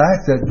to the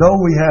fact that though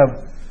we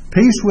have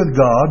peace with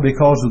God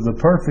because of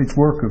the perfect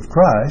work of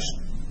Christ,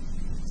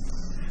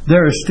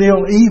 there is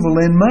still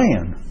evil in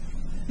man,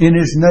 in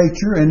his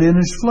nature and in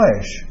his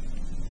flesh.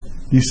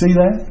 You see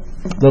that?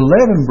 The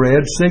leavened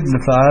bread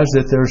signifies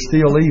that there's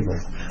still evil.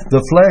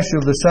 The flesh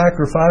of the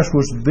sacrifice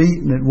was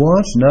beaten at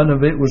once. None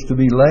of it was to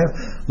be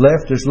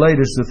left as late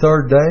as the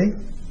 3rd day.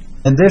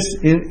 And this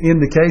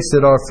indicates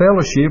that our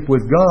fellowship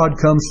with God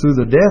comes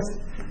through the death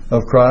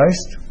of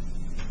Christ,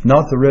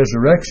 not the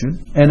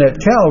resurrection. And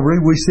at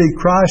Calvary we see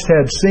Christ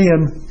had sin,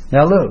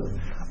 now look,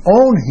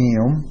 on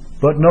Him,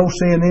 but no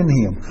sin in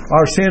Him.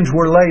 Our sins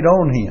were laid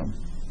on Him,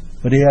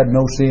 but He had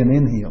no sin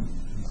in Him.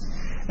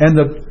 And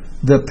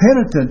the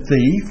penitent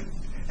thief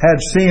had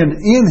sin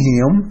in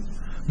him,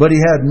 but he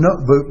had no.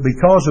 But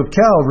because of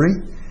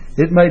Calvary,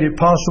 it made it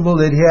possible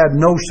that he had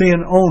no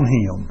sin on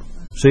him.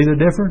 See the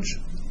difference?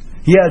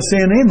 He had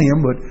sin in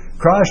him, but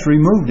Christ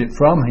removed it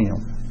from him.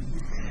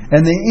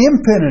 And the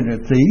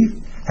impenitent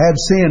thief had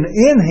sin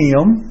in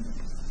him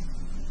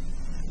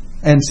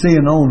and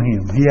sin on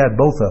him. He had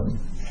both of them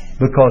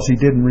because he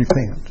didn't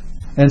repent.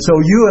 And so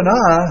you and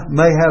I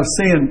may have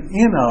sin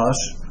in us,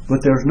 but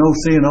there's no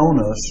sin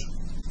on us.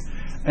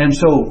 And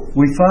so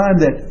we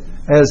find that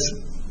as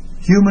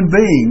human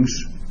beings,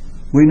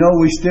 we know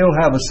we still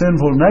have a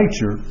sinful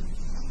nature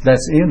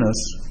that's in us,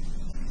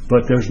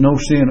 but there's no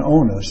sin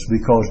on us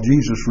because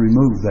Jesus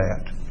removed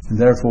that. And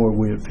therefore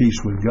we're at peace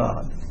with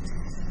God.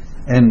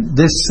 And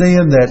this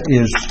sin that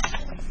is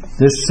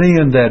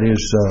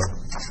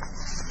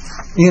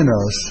in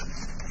us,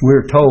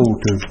 we're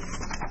told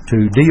to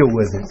deal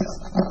with it.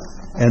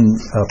 And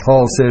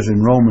Paul says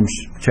in Romans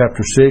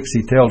chapter 6,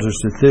 he tells us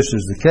that this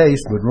is the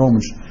case, but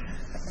Romans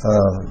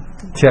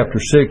chapter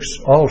 6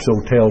 also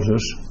tells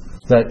us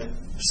that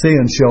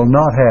sin shall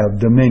not have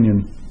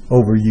dominion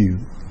over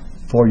you,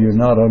 for you're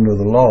not under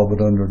the law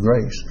but under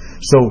grace.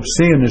 So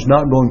sin is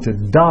not going to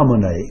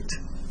dominate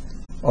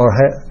or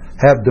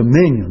have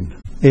dominion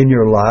in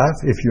your life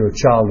if you're a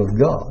child of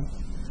God.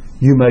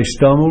 You may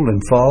stumble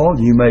and fall.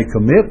 You may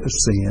commit a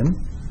sin,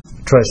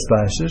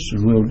 trespasses,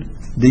 and we'll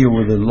deal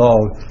with the law,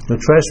 the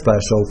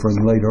trespass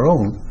offering later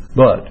on.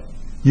 But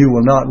you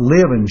will not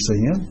live in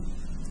sin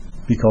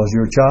because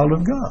you're a child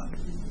of God.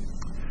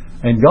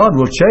 And God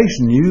will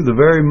chasten you the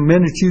very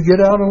minute you get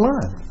out of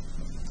line.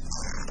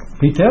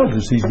 He tells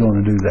us He's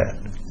going to do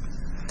that.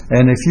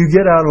 And if you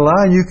get out of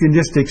line, you can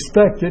just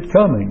expect it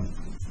coming.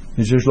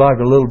 It's just like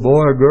a little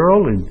boy or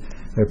girl, and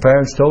their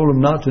parents told them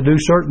not to do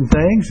certain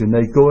things, and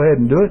they go ahead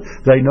and do it.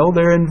 They know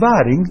they're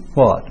inviting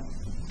what?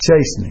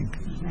 Chastening.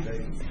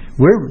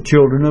 We're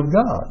children of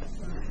God.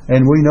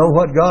 And we know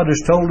what God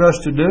has told us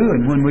to do,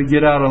 and when we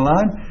get out of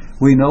line,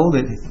 we know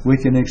that we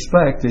can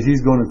expect that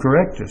He's going to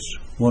correct us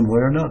one way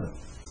or another.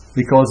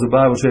 Because the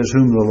Bible says,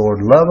 whom the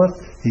Lord loveth,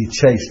 He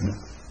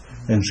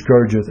chasteneth, and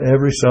scourgeth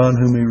every son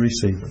whom He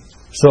receiveth.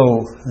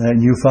 So,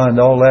 and you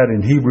find all that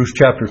in Hebrews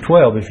chapter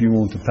 12 if you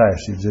want the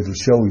passage. It'll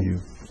show you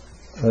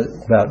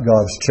about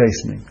God's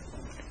chastening.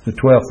 The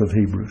 12th of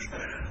Hebrews.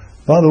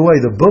 By the way,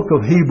 the book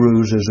of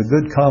Hebrews is a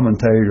good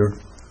commentator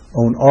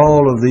on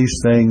all of these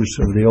things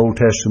of the Old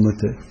Testament.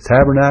 The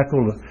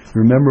tabernacle,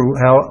 remember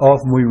how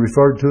often we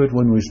referred to it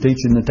when we was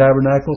teaching the tabernacle?